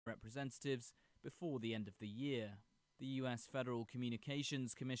representatives before the end of the year. The US Federal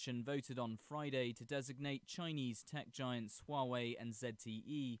Communications Commission voted on Friday to designate Chinese tech giants Huawei and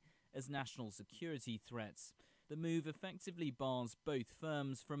ZTE as national security threats. The move effectively bars both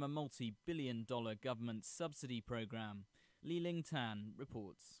firms from a multi-billion-dollar government subsidy program. Li Lingtan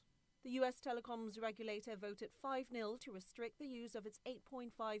reports. The U.S. telecoms regulator voted 5-0 to restrict the use of its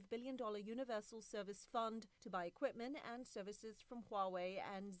 $8.5 billion Universal Service Fund to buy equipment and services from Huawei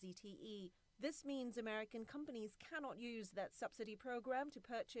and ZTE. This means American companies cannot use that subsidy program to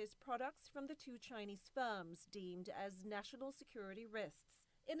purchase products from the two Chinese firms deemed as national security risks.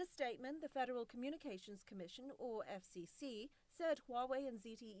 In a statement, the Federal Communications Commission, or FCC, said Huawei and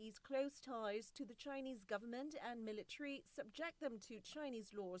ZTE's close ties to the Chinese government and military subject them to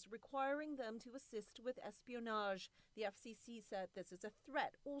Chinese laws requiring them to assist with espionage. The FCC said this is a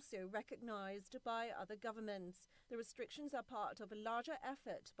threat also recognized by other governments. The restrictions are part of a larger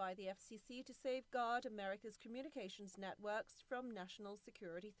effort by the FCC to safeguard America's communications networks from national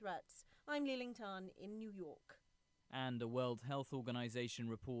security threats. I'm Li Lingtan in New York. And a World Health Organization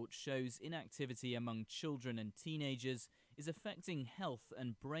report shows inactivity among children and teenagers is affecting health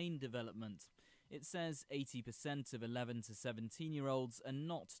and brain development. It says 80% of 11 to 17-year-olds are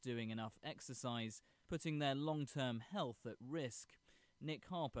not doing enough exercise, putting their long-term health at risk. Nick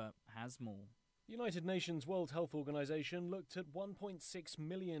Harper has more. The United Nations World Health Organization looked at 1.6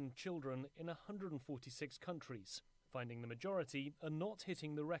 million children in 146 countries, finding the majority are not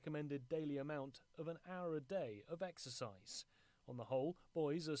hitting the recommended daily amount of an hour a day of exercise. On the whole,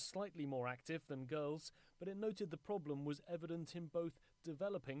 boys are slightly more active than girls, but it noted the problem was evident in both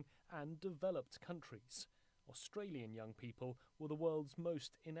developing and developed countries. Australian young people were the world's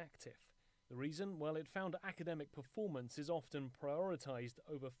most inactive. The reason? Well, it found academic performance is often prioritised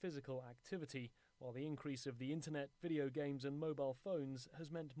over physical activity, while the increase of the internet, video games and mobile phones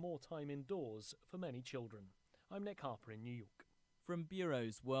has meant more time indoors for many children. I'm Nick Harper in New York. From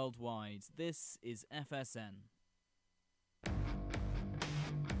bureaus worldwide, this is FSN.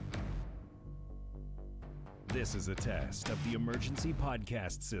 This is a test of the emergency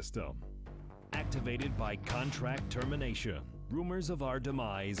podcast system. Activated by contract termination. Rumors of our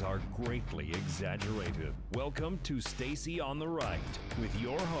demise are greatly exaggerated. Welcome to Stacy on the Right with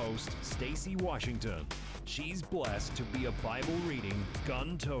your host, Stacy Washington. She's blessed to be a Bible-reading,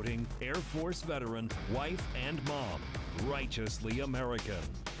 gun-toting, Air Force veteran, wife and mom, righteously American.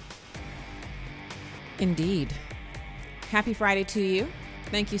 Indeed. Happy Friday to you.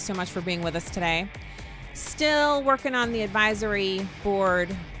 Thank you so much for being with us today. Still working on the advisory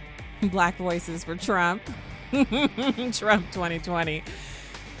board, Black Voices for Trump. Trump 2020.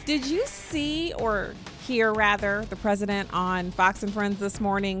 Did you see or hear, rather, the president on Fox and Friends this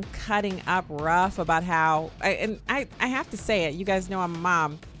morning cutting up rough about how, I have to say it, you guys know I'm a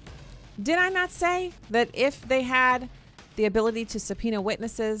mom. Did I not say that if they had the ability to subpoena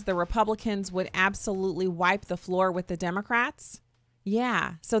witnesses, the Republicans would absolutely wipe the floor with the Democrats?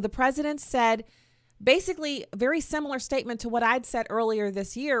 Yeah. So the president said basically a very similar statement to what I'd said earlier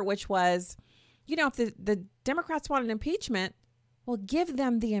this year, which was, you know, if the Democrats want an impeachment, well, give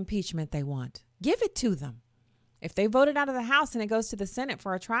them the impeachment they want. Give it to them. If they vote it out of the House and it goes to the Senate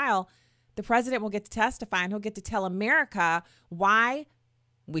for a trial, the president will get to testify and he'll get to tell America why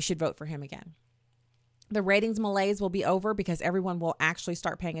we should vote for him again. The ratings malaise will be over because everyone will actually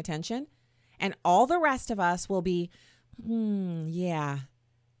start paying attention. And all the rest of us will be, yeah,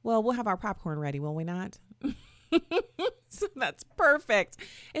 well, we'll have our popcorn ready, will we not? So that's perfect.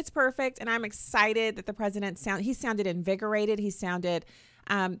 It's perfect. And I'm excited that the president sounded invigorated. He sounded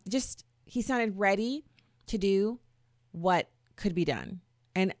ready to do what could be done.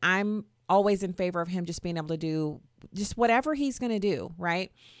 And I'm always in favor of him just being able to do just whatever he's going to do.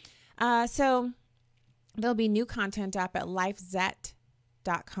 Right. So there'll be new content up at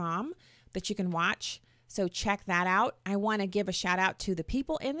lifezet.com that you can watch. So check that out. I want to give a shout out to the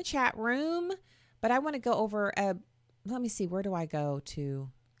people in the chat room, but I want to go over let me see, where do I go to?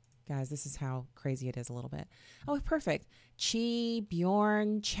 Guys, this is how crazy it is a little bit. Oh, perfect. Chi,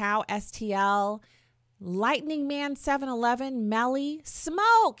 Bjorn, Chow, STL, Lightning Man 711, Melly,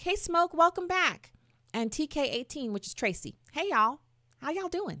 Smoke. Hey, Smoke, welcome back. And TK18, which is Tracy. Hey, y'all. How y'all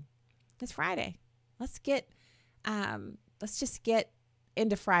doing? It's Friday. Let's just get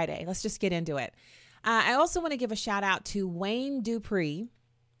into Friday. Let's just get into it. I also want to give a shout out to Wayne Dupree,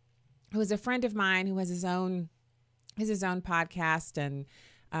 who is a friend of mine who has his own podcast and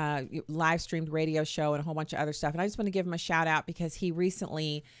live streamed radio show and a whole bunch of other stuff. And I just want to give him a shout out because he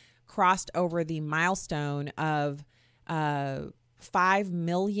recently crossed over the milestone of 5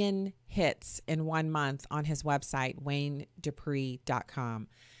 million hits in 1 month on his website, WayneDupree.com.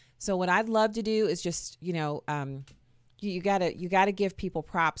 So what I'd love to do is just, you gotta give people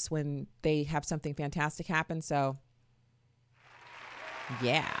props when they have something fantastic happen. So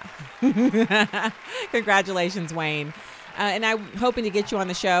yeah. Congratulations, Wayne. And I'm hoping to get you on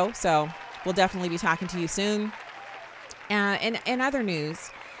the show. So we'll definitely be talking to you soon. And in other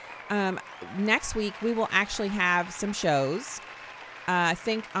news, next week we will actually have some shows. I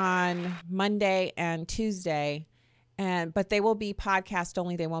think on Monday and Tuesday, but they will be podcast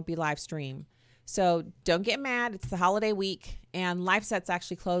only. They won't be live stream. So don't get mad. It's the holiday week, and LiveSet's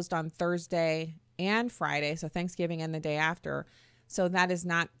actually closed on Thursday and Friday, so Thanksgiving and the day after. So that is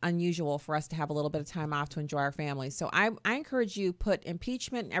not unusual for us to have a little bit of time off to enjoy our families. So I encourage you, put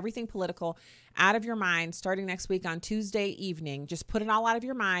impeachment and everything political out of your mind starting next week on Tuesday evening. Just put it all out of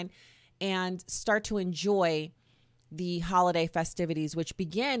your mind and start to enjoy the holiday festivities, which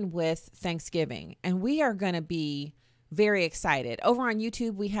begin with Thanksgiving. And we are going to be very excited. Over on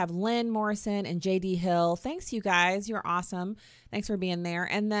YouTube, we have Lynn Morrison and JD Hill. Thanks, you guys. You're awesome. Thanks for being there.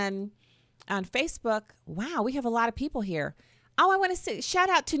 And then on Facebook, wow, we have a lot of people here. Oh, I want to say shout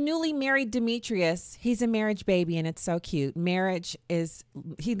out to newly married Demetrius. He's a marriage baby, and it's so cute. Marriage is,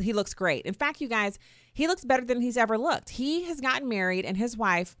 he looks great. In fact, you guys, he looks better than he's ever looked. He has gotten married, and his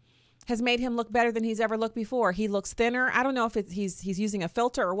wife has made him look better than he's ever looked before. He looks thinner. I don't know if he's using a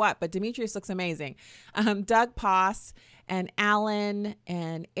filter or what, but Demetrius looks amazing. Doug Poss and Alan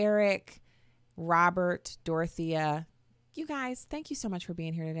and Eric, Robert, Dorothea. You guys, thank you so much for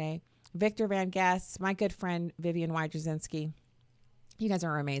being here today. Victor Van Guess, my good friend Vivian Wydrzinski. You guys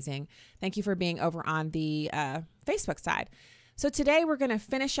are amazing. Thank you for being over on the Facebook side. So today we're going to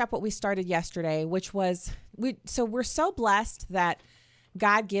finish up what we started yesterday, which was, we're so blessed that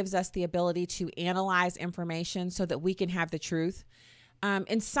God gives us the ability to analyze information so that we can have the truth.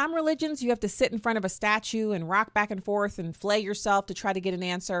 In some religions, you have to sit in front of a statue and rock back and forth and flay yourself to try to get an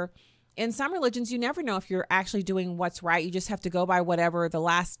answer. In some religions, you never know if you're actually doing what's right. You just have to go by whatever the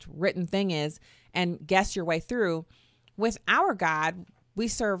last written thing is and guess your way through. With our God, we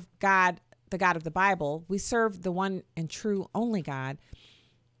serve God, the God of the Bible. We serve the one and true only God.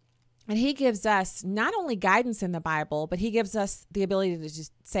 And he gives us not only guidance in the Bible, but he gives us the ability to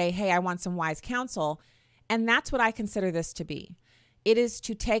just say, hey, I want some wise counsel. And that's what I consider this to be. It is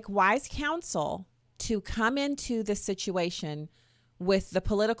to take wise counsel to come into this situation with the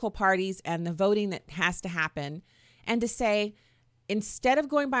political parties and the voting that has to happen, and to say, instead of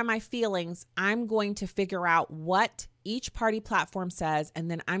going by my feelings, I'm going to figure out what each party platform says, and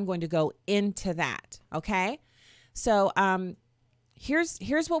then I'm going to go into that. Okay. So,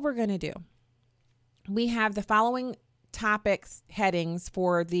 here's what we're going to do. We have the following topics, headings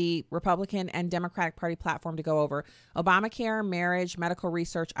for the Republican and Democratic Party platform to go over: Obamacare, marriage, medical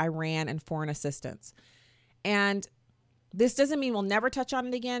research, Iran, and foreign assistance. And this doesn't mean we'll never touch on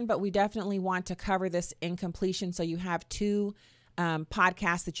it again, but we definitely want to cover this in completion. So you have two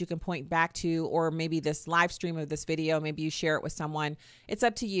podcasts that you can point back to, or maybe this live stream of this video. Maybe you share it with someone. It's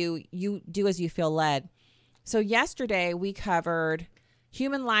up to you. You do as you feel led. So yesterday we covered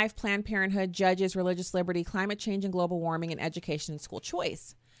human life, Planned Parenthood, judges, religious liberty, climate change and global warming, and education and school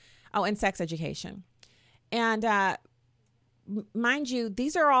choice. Oh, and sex education. And mind you,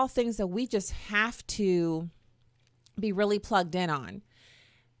 these are all things that we just have to be really plugged in on.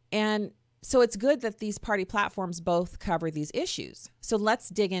 And so it's good that these party platforms both cover these issues. So let's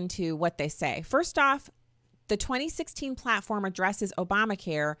dig into what they say. First off, the 2016 platform addresses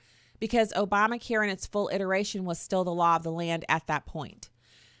Obamacare because Obamacare in its full iteration was still the law of the land at that point.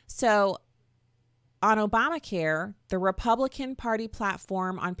 So on Obamacare, the Republican Party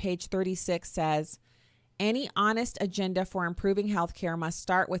platform on page 36 says, any honest agenda for improving health care must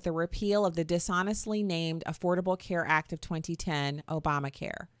start with the repeal of the dishonestly named Affordable Care Act of 2010,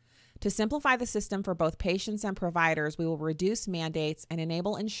 Obamacare. To simplify the system for both patients and providers, we will reduce mandates and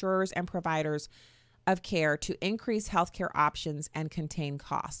enable insurers and providers of care to increase healthcare options and contain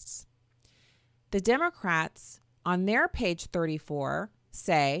costs. The Democrats, on their page 34,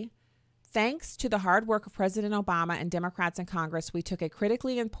 say, thanks to the hard work of President Obama and Democrats in Congress, we took a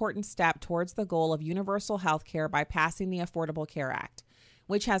critically important step towards the goal of universal health care by passing the Affordable Care Act,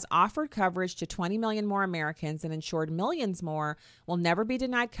 which has offered coverage to 20 million more Americans and ensured millions more will never be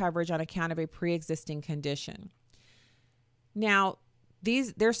denied coverage on account of a pre-existing condition. Now,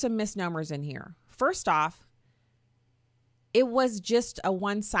 there's some misnomers in here. First off, it was just a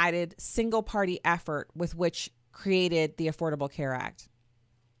one-sided single-party effort with which created the Affordable Care Act.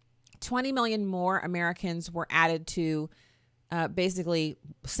 20 million more Americans were added to basically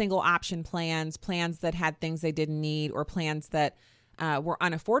single option plans that had things they didn't need, or plans that were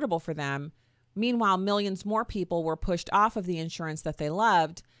unaffordable for them. Meanwhile, millions more people were pushed off of the insurance that they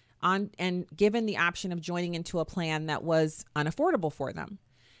loved and given the option of joining into a plan that was unaffordable for them.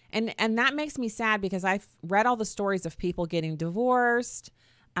 And that makes me sad because I've read all the stories of people getting divorced,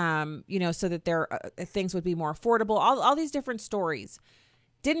 so that their things would be more affordable. All these different stories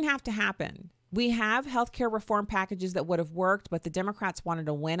didn't have to happen. We have healthcare reform packages that would have worked, but the Democrats wanted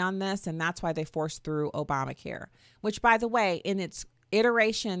to win on this, and that's why they forced through Obamacare, which, by the way, in its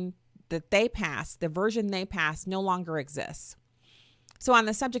iteration that they passed, the version they passed, no longer exists. So on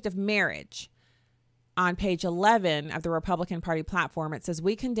the subject of marriage, on page 11 of the Republican Party platform, it says,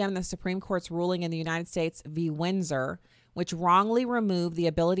 "We condemn the Supreme Court's ruling in the United States v. Windsor, which wrongly removed the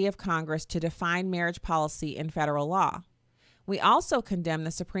ability of Congress to define marriage policy in federal law. We also condemn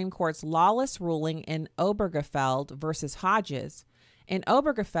the Supreme Court's lawless ruling in Obergefell versus Hodges. In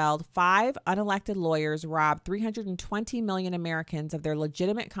Obergefell, 5 unelected lawyers robbed 320 million Americans of their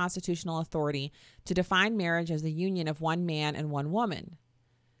legitimate constitutional authority to define marriage as the union of one man and one woman."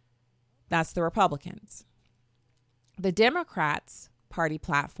 That's the Republicans. The Democrats' party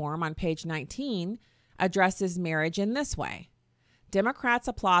platform on page 19 addresses marriage in this way. Democrats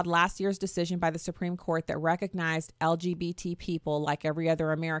applaud last year's decision by the Supreme Court that recognized LGBT people, like every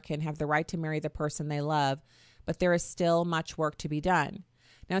other American, have the right to marry the person they love, but there is still much work to be done.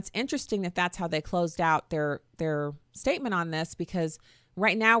 Now, it's interesting that that's how they closed out their statement on this, because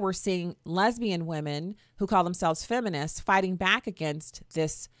right now we're seeing lesbian women who call themselves feminists fighting back against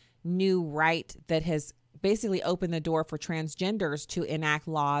this new right that has basically opened the door for transgenders to enact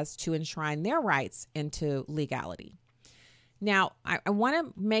laws to enshrine their rights into legality. Now, I want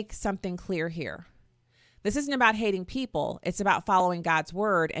to make something clear here. This isn't about hating people. It's about following God's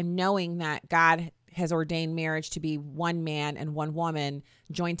word and knowing that God has ordained marriage to be one man and one woman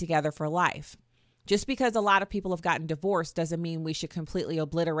joined together for life. Just because a lot of people have gotten divorced doesn't mean we should completely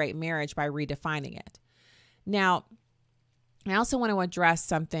obliterate marriage by redefining it. Now, I also want to address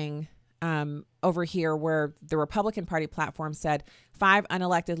something over here where the Republican Party platform said 5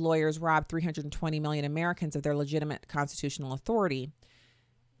 unelected lawyers robbed 320 million Americans of their legitimate constitutional authority.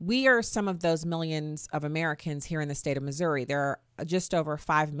 We are some of those millions of Americans here in the state of Missouri. There are just over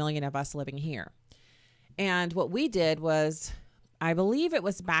 5 million of us living here. And what we did was, I believe it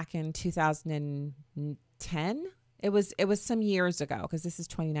was back in 2010. It was some years ago, because this is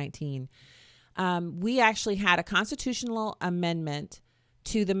 2019. We actually had a constitutional amendment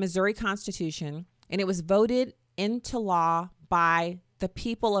to the Missouri Constitution, and it was voted into law by the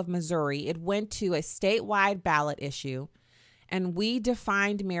people of Missouri. It went to a statewide ballot issue, and we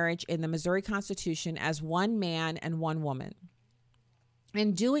defined marriage in the Missouri Constitution as one man and one woman.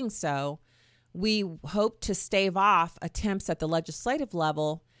 In doing so, we hope to stave off attempts at the legislative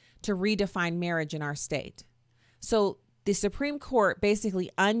level to redefine marriage in our state. So the Supreme Court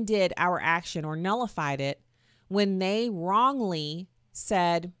basically undid our action or nullified it when they wrongly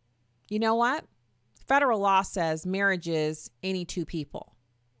said, you know what? Federal law says marriage is any 2 people.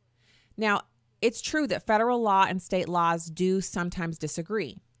 Now, it's true that federal law and state laws do sometimes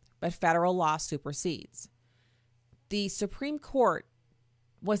disagree, but federal law supersedes. The Supreme Court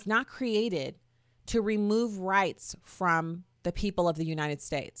was not created to remove rights from the people of the United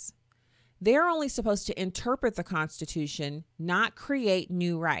States. They're only supposed to interpret the Constitution, not create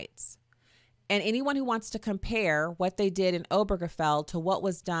new rights. And anyone who wants to compare what they did in Obergefell to what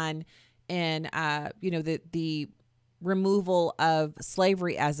was done in, the removal of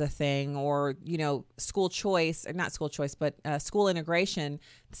slavery as a thing, or, school choice, or not school choice, but school integration,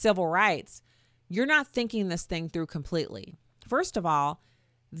 civil rights, you're not thinking this thing through completely. First of all,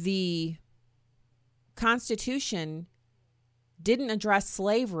 the Constitution didn't address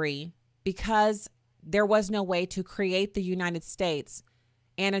slavery because there was no way to create the United States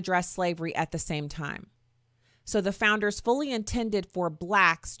and address slavery at the same time. So the founders fully intended for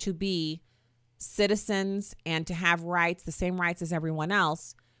blacks to be citizens and to have rights, the same rights as everyone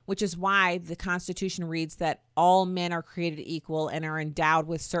else, which is why the Constitution reads that all men are created equal and are endowed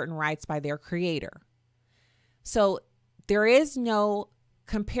with certain rights by their creator. So there is no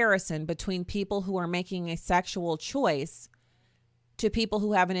comparison between people who are making a sexual choice to people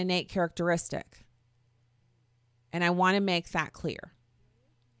who have an innate characteristic. And I want to make that clear.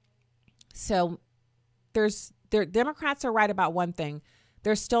 So Democrats are right about one thing.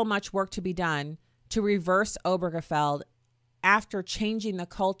 There's still much work to be done to reverse Obergefell after changing the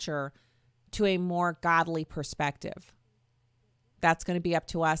culture to a more godly perspective. That's going to be up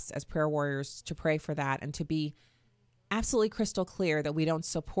to us as prayer warriors to pray for that and to be absolutely crystal clear that we don't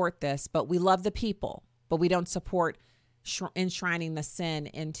support this, but we love the people, but we don't support enshrining the sin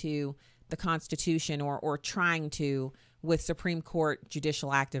into the Constitution or trying to with Supreme Court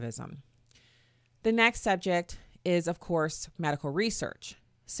judicial activism. The next subject is, of course, medical research.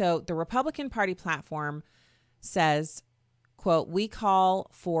 So the Republican Party platform says, quote, "We call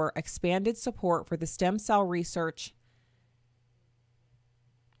for expanded support for the stem cell research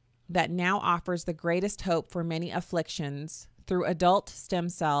that now offers the greatest hope for many afflictions through adult stem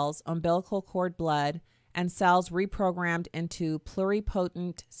cells, umbilical cord blood, and cells reprogrammed into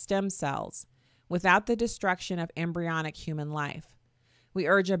pluripotent stem cells without the destruction of embryonic human life. We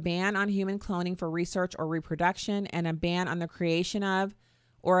urge a ban on human cloning for research or reproduction and a ban on the creation of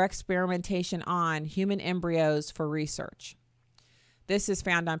or experimentation on human embryos for research." This is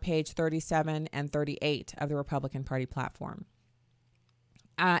found on page 37 and 38 of the Republican Party platform.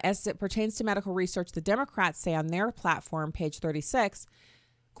 As it pertains to medical research, the Democrats say on their platform, page 36,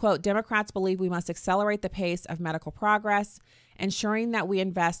 quote, "Democrats believe we must accelerate the pace of medical progress, ensuring that we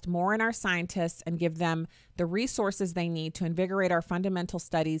invest more in our scientists and give them the resources they need to invigorate our fundamental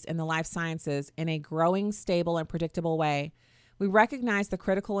studies in the life sciences in a growing, stable, and predictable way. We recognize the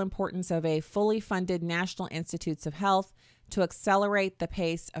critical importance of a fully funded National Institutes of Health to accelerate the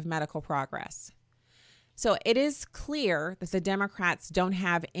pace of medical progress." So it is clear that the Democrats don't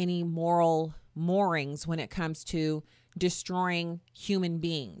have any moral moorings when it comes to destroying human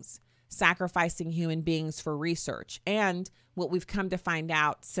beings, sacrificing human beings for research. And what we've come to find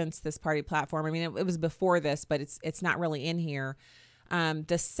out since this party platform, I mean, it was before this, but it's not really in here.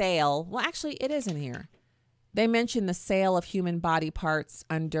 The sale, well, actually, it is in here. They mention the sale of human body parts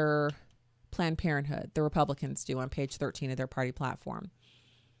under Planned Parenthood. The Republicans do on page 13 of their party platform.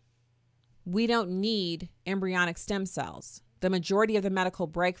 We don't need embryonic stem cells. The majority of the medical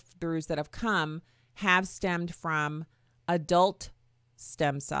breakthroughs that have come have stemmed from adult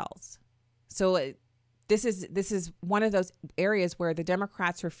stem cells. So this is one of those areas where the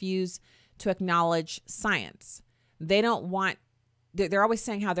Democrats refuse to acknowledge science. They don't want, they're always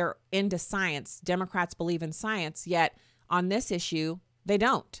saying how they're into science. Democrats believe in science, yet on this issue, they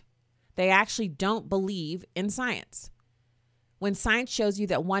don't. They actually don't believe in science. When science shows you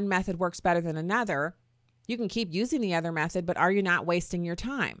that one method works better than another, you can keep using the other method, but are you not wasting your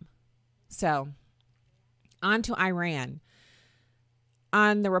time? So, on to Iran.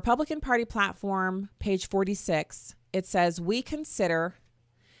 On the Republican Party platform, page 46, it says, "We consider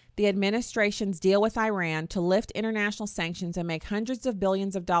the administration's deal with Iran to lift international sanctions and make hundreds of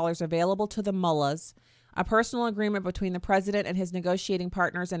billions of dollars available to the mullahs, a personal agreement between the president and his negotiating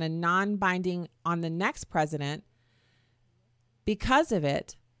partners, and a non-binding on the next president. Because of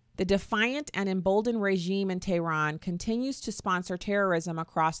it, the defiant and emboldened regime in Tehran continues to sponsor terrorism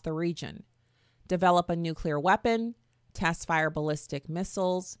across the region, develop a nuclear weapon, test fire ballistic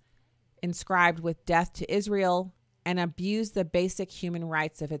missiles inscribed with death to Israel, and abuse the basic human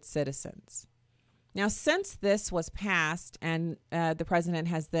rights of its citizens." Now, since this was passed and the president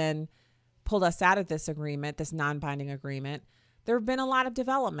has then pulled us out of this agreement, this non-binding agreement, there have been a lot of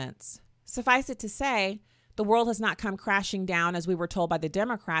developments. Suffice it to say, the world has not come crashing down as we were told by the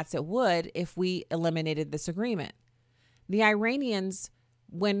Democrats it would if we eliminated this agreement. The Iranians,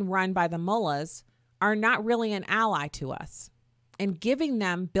 when run by the mullahs, are not really an ally to us. And giving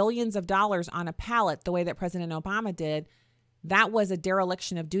them billions of dollars on a pallet the way that President Obama did, that was a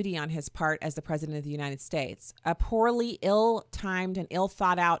dereliction of duty on his part as the president of the United States. A poorly, ill-timed and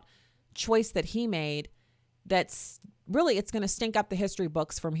ill-thought-out choice that he made that's really, it's going to stink up the history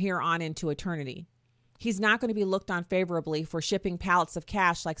books from here on into eternity. He's not going to be looked on favorably for shipping pallets of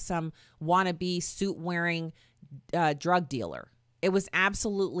cash like some wannabe suit-wearing drug dealer. It was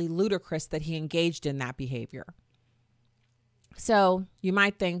absolutely ludicrous that he engaged in that behavior. So you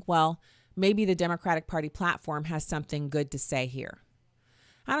might think, well, maybe the Democratic Party platform has something good to say here.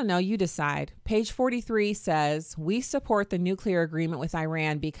 I don't know, you decide. Page 43 says, "We support the nuclear agreement with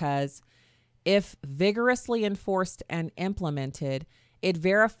Iran because if vigorously enforced and implemented, it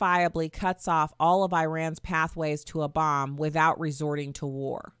verifiably cuts off all of Iran's pathways to a bomb without resorting to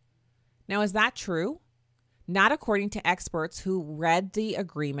war." Now, is that true? Not according to experts who read the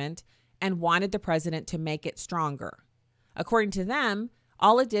agreement and wanted the president to make it stronger. According to them,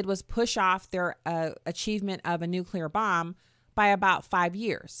 all it did was push off their achievement of a nuclear bomb by about 5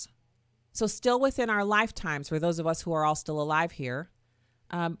 years. So still within our lifetimes, for those of us who are all still alive here,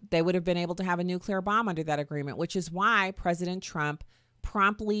 they would have been able to have a nuclear bomb under that agreement, which is why President Trump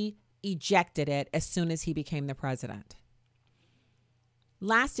promptly ejected it as soon as he became the president.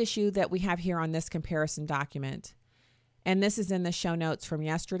 Last issue that we have here on this comparison document, and this is in the show notes from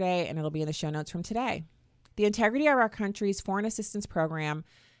yesterday, and it'll be in the show notes from today. The integrity of our country's foreign assistance program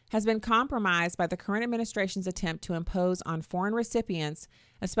has been compromised by the current administration's attempt to impose on foreign recipients,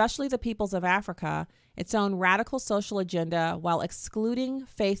 especially the peoples of Africa, its own radical social agenda while excluding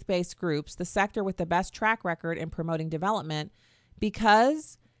faith-based groups, the sector with the best track record in promoting development,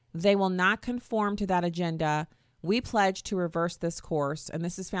 because They will not conform to that agenda. We pledge to reverse this course. And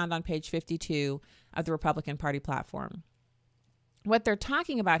this is found on page 52 of the Republican Party platform. What they're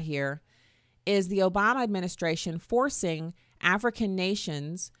talking about here is the Obama administration forcing African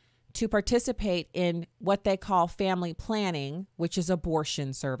nations to participate in what they call family planning, which is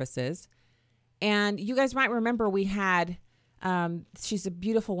abortion services. And you guys might remember we had, she's a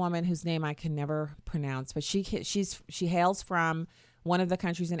beautiful woman whose name I can never pronounce, but she hails from one of the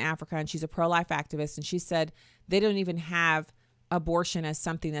countries in Africa, and she's a pro-life activist. And she said they don't even have abortion as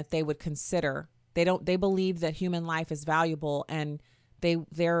something that they would consider. They believe that human life is valuable, and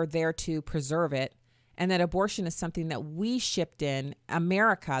they're there to preserve it. And that abortion is something that we shipped in,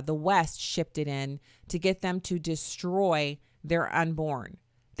 America, the West shipped it in to get them to destroy their unborn.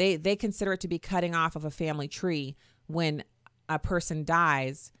 They consider it to be cutting off of a family tree when a person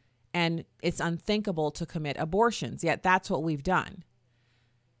dies, and it's unthinkable to commit abortions. Yet that's what we've done.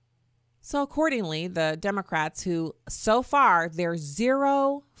 So accordingly, the Democrats, who so far they're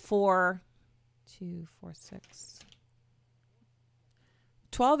 0 for 2, 4, 6,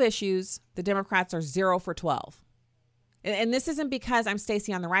 12 issues, the Democrats are 0 for 12. And this isn't because I'm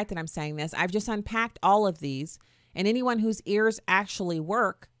Stacey on the right that I'm saying this. I've just unpacked all of these, and anyone whose ears actually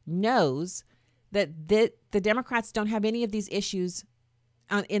work knows that the Democrats don't have any of these issues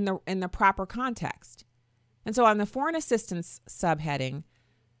in the proper context. And so on the foreign assistance subheading,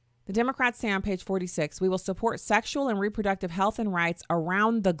 the Democrats say on page 46, we will support sexual and reproductive health and rights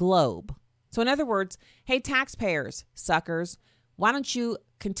around the globe. So in other words, hey, taxpayers, suckers, why don't you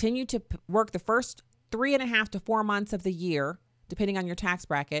continue to work the first 3.5 to 4 months of the year, depending on your tax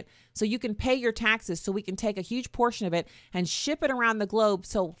bracket, so you can pay your taxes so we can take a huge portion of it and ship it around the globe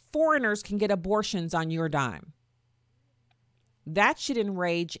so foreigners can get abortions on your dime. That should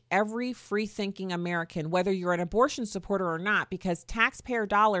enrage every free-thinking American, whether you're an abortion supporter or not, because taxpayer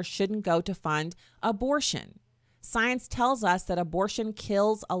dollars shouldn't go to fund abortion. Science tells us that abortion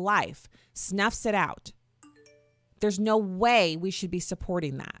kills a life, snuffs it out. There's no way we should be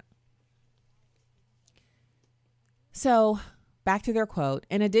supporting that. So, back to their quote,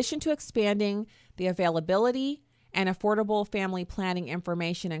 in addition to expanding the availability and affordable family planning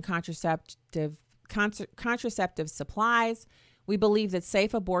information and contraceptive supplies, we believe that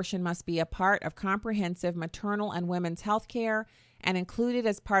safe abortion must be a part of comprehensive maternal and women's health care and included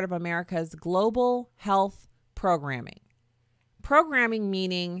as part of America's global health programming. Programming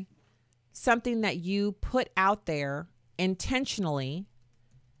meaning something that you put out there intentionally.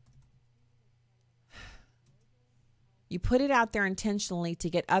 You put it out there intentionally to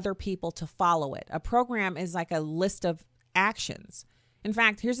get other people to follow it. A program is like a list of actions. In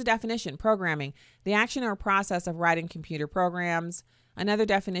fact, here's a definition: programming, the action or process of writing computer programs. Another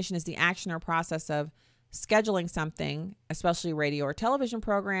definition is the action or process of scheduling something, especially radio or television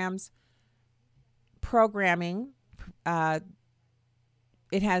programs. Programming,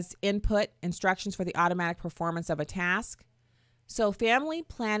 it has input, instructions for the automatic performance of a task. So family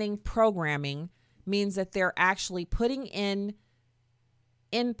planning programming means that they're actually putting in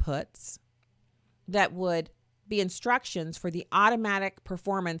inputs that would be instructions for the automatic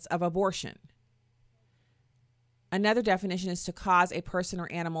performance of abortion. Another definition is to cause a person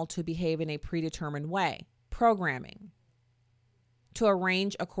or animal to behave in a predetermined way. Programming, to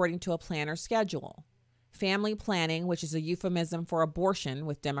arrange according to a plan or schedule. Family planning, which is a euphemism for abortion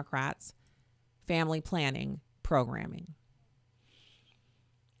with Democrats. Family planning, programming.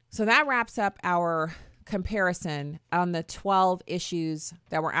 So that wraps up our comparison on the 12 issues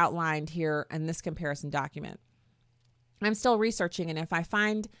that were outlined here in this comparison document. I'm still researching, and if I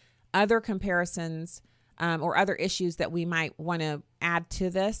find other comparisons or other issues that we might want to add to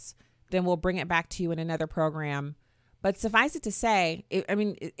this, then we'll bring it back to you in another program. But suffice it to say,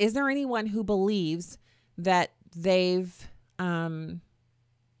 is there anyone who believes that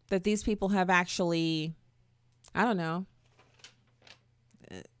that these people have actually, that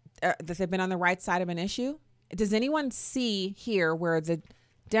they've been on the right side of an issue? Does anyone see here where the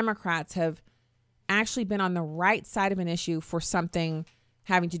Democrats have actually been on the right side of an issue for something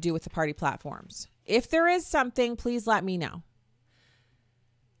having to do with the party platforms? If there is something, please let me know.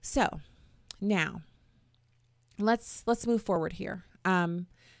 So now let's move forward here.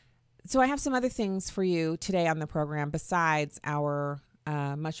 So I have some other things for you today on the program besides our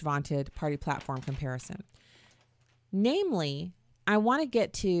much vaunted party platform comparison. Namely, I want to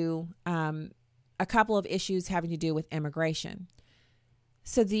get to a couple of issues having to do with immigration.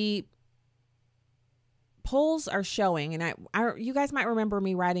 So the polls are showing, and you guys might remember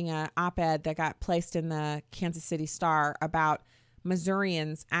me writing an op-ed that got placed in the Kansas City Star about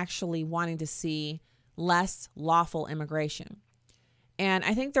Missourians actually wanting to see less lawful immigration. And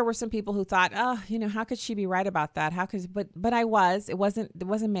I think there were some people who thought, oh, how could she be right about that? How could, but I was, it wasn't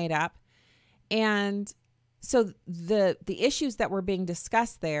made up. And so the issues that were being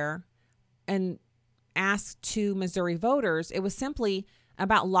discussed there and asked to Missouri voters, it was simply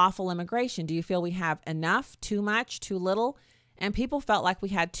about lawful immigration. Do you feel we have enough, too much, too little? And people felt like we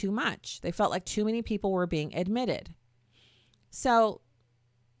had too much. They felt like too many people were being admitted. So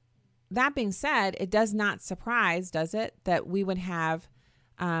that being said, it does not surprise, does it, that we would have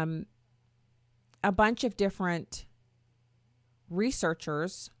a bunch of different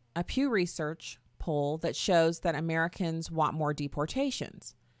researchers, a Pew Research poll that shows that Americans want more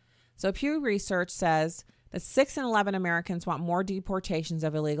deportations. So Pew Research says that 6 in 11 Americans want more deportations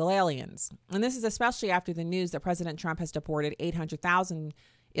of illegal aliens. And this is especially after the news that President Trump has deported 800,000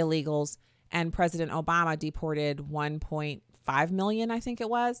 illegals and President Obama deported 1.5 million, I think it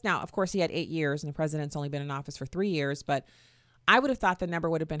was. Now, of course, he had 8 years and the president's only been in office for 3 years, but I would have thought the number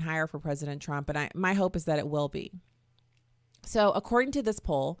would have been higher for President Trump, and my hope is that it will be. So according to this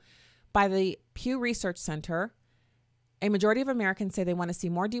poll by the Pew Research Center, a majority of Americans say they want to see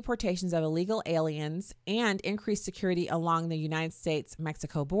more deportations of illegal aliens and increased security along the United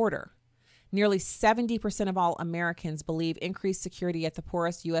States-Mexico border. Nearly 70% of all Americans believe increased security at the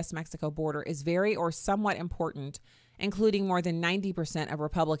porous U.S.-Mexico border is very or somewhat important, including more than 90% of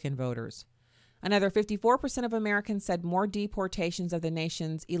Republican voters. Another 54% of Americans said more deportations of the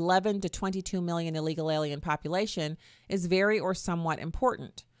nation's 11 to 22 million illegal alien population is very or somewhat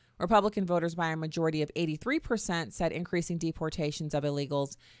important. Republican voters by a majority of 83% said increasing deportations of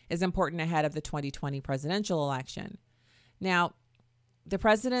illegals is important ahead of the 2020 presidential election. Now, the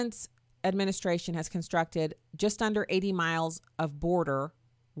president's administration has constructed just under 80 miles of border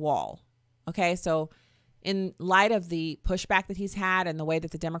wall. Okay, so in light of the pushback that he's had and the way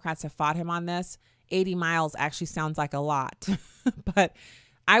that the Democrats have fought him on this, 80 miles actually sounds like a lot. But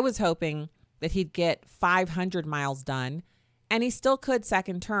I was hoping that he'd get 500 miles done, and he still could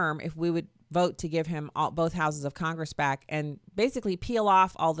second term if we would vote to give him both houses of Congress back and basically peel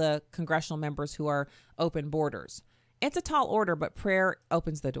off all the congressional members who are open borders. It's a tall order, but prayer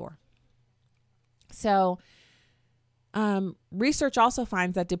opens the door. So research also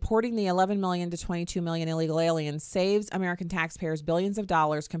finds that deporting the 11 million to 22 million illegal aliens saves American taxpayers billions of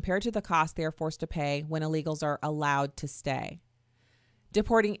dollars compared to the cost they are forced to pay when illegals are allowed to stay.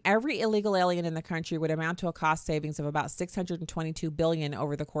 Deporting every illegal alien in the country would amount to a cost savings of about $622 billion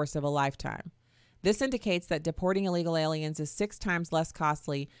over the course of a lifetime. This indicates that deporting illegal aliens is 6 times less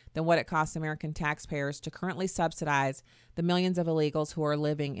costly than what it costs American taxpayers to currently subsidize the millions of illegals who are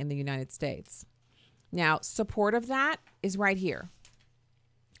living in the United States. Now, support of that is right here.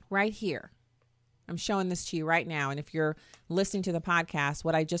 Right here. I'm showing this to you right now. And if you're listening to the podcast,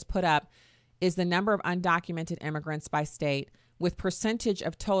 what I just put up is the number of undocumented immigrants by state with percentage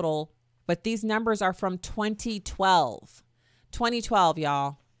of total. But these numbers are from 2012. 2012,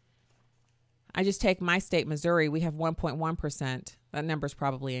 y'all. I just take my state, Missouri. We have 1.1%. That number's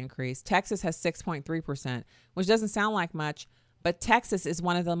probably increased. Texas has 6.3%, which doesn't sound like much. But Texas is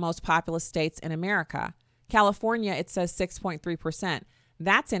one of the most populous states in America. California, it says 6.3%.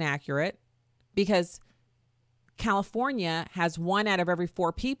 That's inaccurate because California has 1 out of every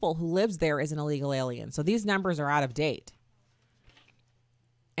 4 people who lives there is an illegal alien. So these numbers are out of date.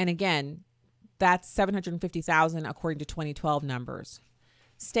 And again, that's 750,000 according to 2012 numbers.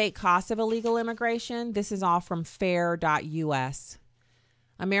 State costs of illegal immigration, this is all from fair.us.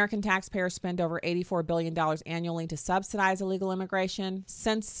 American taxpayers spend over $84 billion annually to subsidize illegal immigration.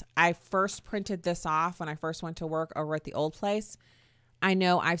 Since I first printed this off when I first went to work over at the old place, I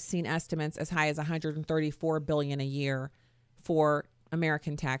know I've seen estimates as high as $134 billion a year for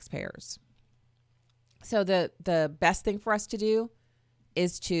American taxpayers. So the best thing for us to do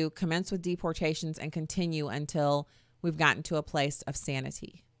is to commence with deportations and continue until we've gotten to a place of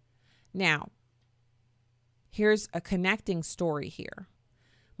sanity. Now, here's a connecting story here.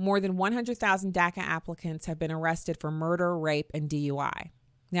 More than 100,000 DACA applicants have been arrested for murder, rape, and DUI.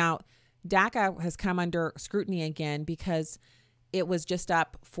 Now, DACA has come under scrutiny again because it was just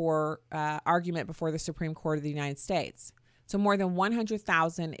up for argument before the Supreme Court of the United States. So more than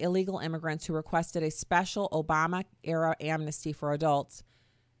 100,000 illegal immigrants who requested a special Obama-era amnesty for adults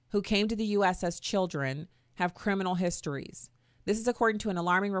who came to the U.S. as children have criminal histories. This is according to an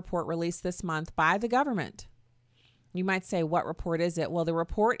alarming report released this month by the government. You might say, what report is it? Well, the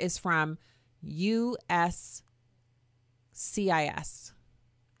report is from USCIS.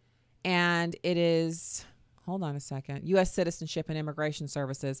 And it is, hold on a second, U.S. Citizenship and Immigration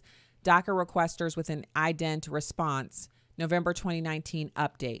Services, DACA requesters with an ident response, November 2019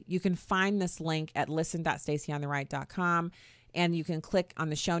 update. You can find this link at listen.stacyontheright.com. And you can click on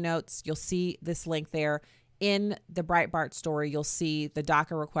the show notes. You'll see this link there. In the Breitbart story, you'll see the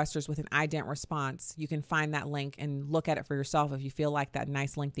DACA requesters with an ident response. You can find that link and look at it for yourself if you feel like that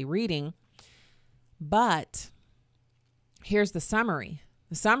nice lengthy reading. But here's the summary.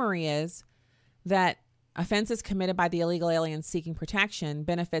 The summary is that offenses committed by the illegal aliens seeking protection,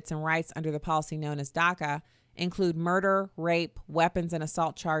 benefits, and rights under the policy known as DACA include murder, rape, weapons, and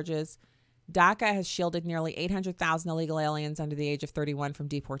assault charges. DACA has shielded nearly 800,000 illegal aliens under the age of 31 from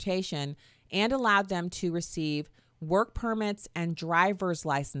deportation and allowed them to receive work permits and driver's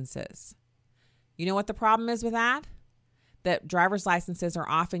licenses. You know what the problem is with that? That driver's licenses are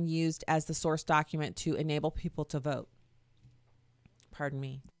often used as the source document to enable people to vote. Pardon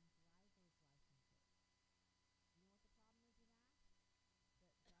me.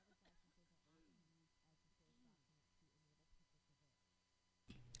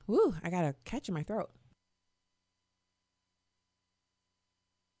 Woo, I got a catch in my throat.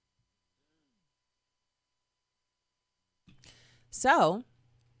 So,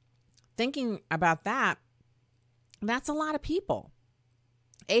 thinking about that, that's a lot of people.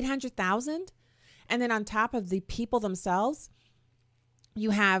 800,000. And then on top of the people themselves, you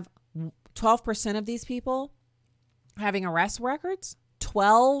have 12% of these people having arrest records.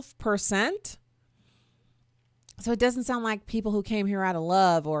 12%. So it doesn't sound like people who came here out of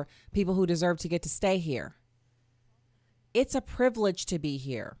love or people who deserve to get to stay here. It's a privilege to be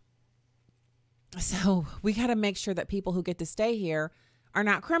here. So we got to make sure that people who get to stay here are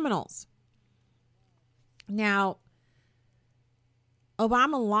not criminals. Now,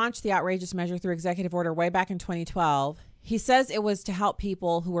 Obama launched the outrageous measure through executive order way back in 2012. He says it was to help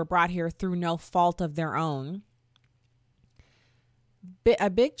people who were brought here through no fault of their own. A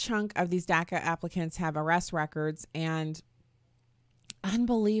big chunk of these DACA applicants have arrest records, and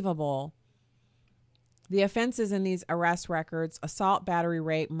unbelievable. The offenses in these arrest records: assault, battery,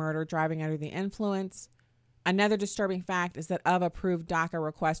 rape, murder, driving under the influence. Another disturbing fact is that of approved DACA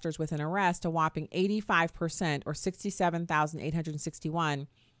requesters with an arrest, a whopping 85%, or 67,861,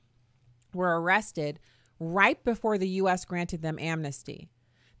 were arrested right before the U.S. granted them amnesty.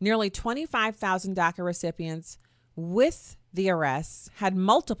 Nearly 25,000 DACA recipients with the arrests had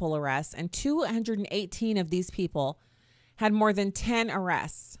multiple arrests, and 218 of these people had more than 10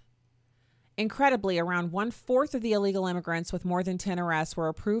 arrests. Incredibly, around 1/4 of the illegal immigrants with more than 10 arrests were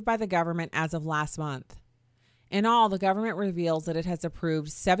approved by the government as of last month. In all, the government reveals that it has approved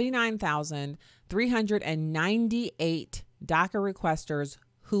 79,398 DACA requesters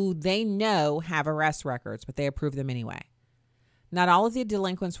who they know have arrest records, but they approve them anyway. Not all of the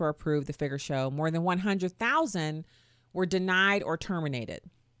delinquents were approved, the figures show. More than 100,000 were denied or terminated.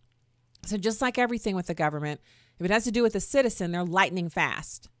 So just like everything with the government, if it has to do with a citizen, they're lightning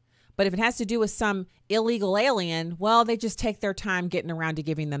fast. But if it has to do with some illegal alien, well, they just take their time getting around to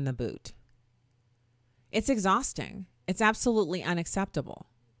giving them the boot. It's exhausting. It's absolutely unacceptable.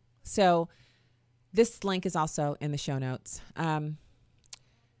 So this link is also in the show notes.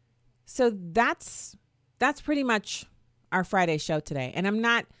 So that's pretty much our Friday show today. And I'm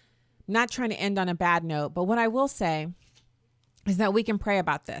not trying to end on a bad note, but what I will say is that we can pray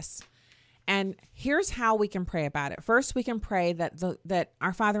about this. And here's how we can pray about it. First, we can pray that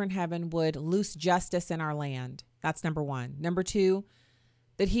our Father in heaven would loose justice in our land. That's number one. Number two,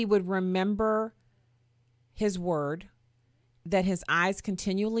 that he would remember his word, that his eyes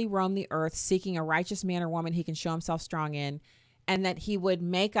continually roam the earth, seeking a righteous man or woman he can show himself strong in, and that he would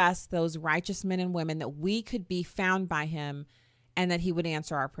make us those righteous men and women, that we could be found by him, and that he would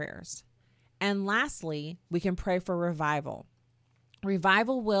answer our prayers. And lastly, we can pray for revival.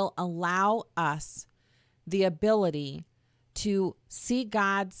 Revival will allow us the ability to see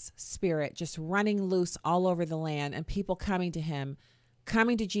God's Spirit just running loose all over the land, and people coming to him,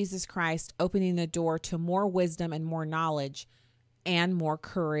 coming to Jesus Christ, opening the door to more wisdom and more knowledge and more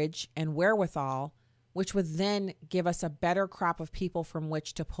courage and wherewithal, which would then give us a better crop of people from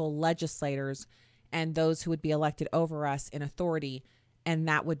which to pull legislators and those who would be elected over us in authority. And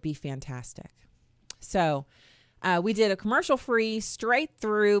that would be fantastic. So we did a commercial-free,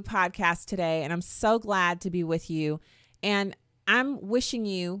 straight-through podcast today, and I'm so glad to be with you. And I'm wishing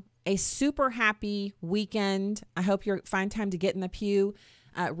you a super happy weekend. I hope you find time to get in the pew,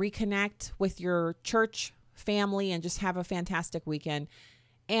 reconnect with your church family, and just have a fantastic weekend.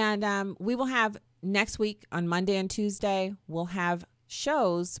 And we will have next week on Monday and Tuesday, we'll have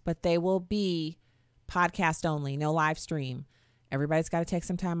shows, but they will be podcast only, no live stream. Everybody's got to take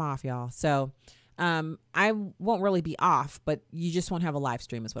some time off, y'all. So I won't really be off, but you just won't have a live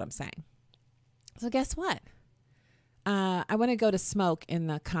stream is what I'm saying. So guess what? I want to go to Smoke in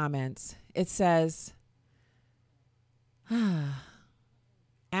the comments. It says,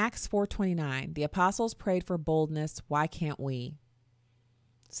 Acts 4:29. The apostles prayed for boldness. Why can't we?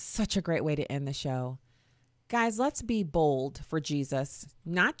 Such a great way to end the show. Guys, let's be bold for Jesus,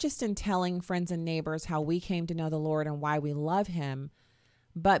 not just in telling friends and neighbors how we came to know the Lord and why we love him,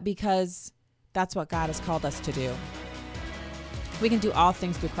 but because that's what God has called us to do. We can do all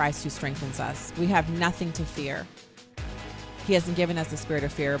things through Christ who strengthens us. We have nothing to fear. He hasn't given us a spirit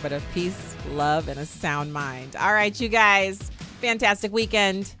of fear, but of peace, love, and a sound mind. All right, you guys, fantastic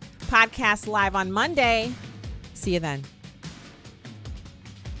weekend. Podcast live on Monday. See you then.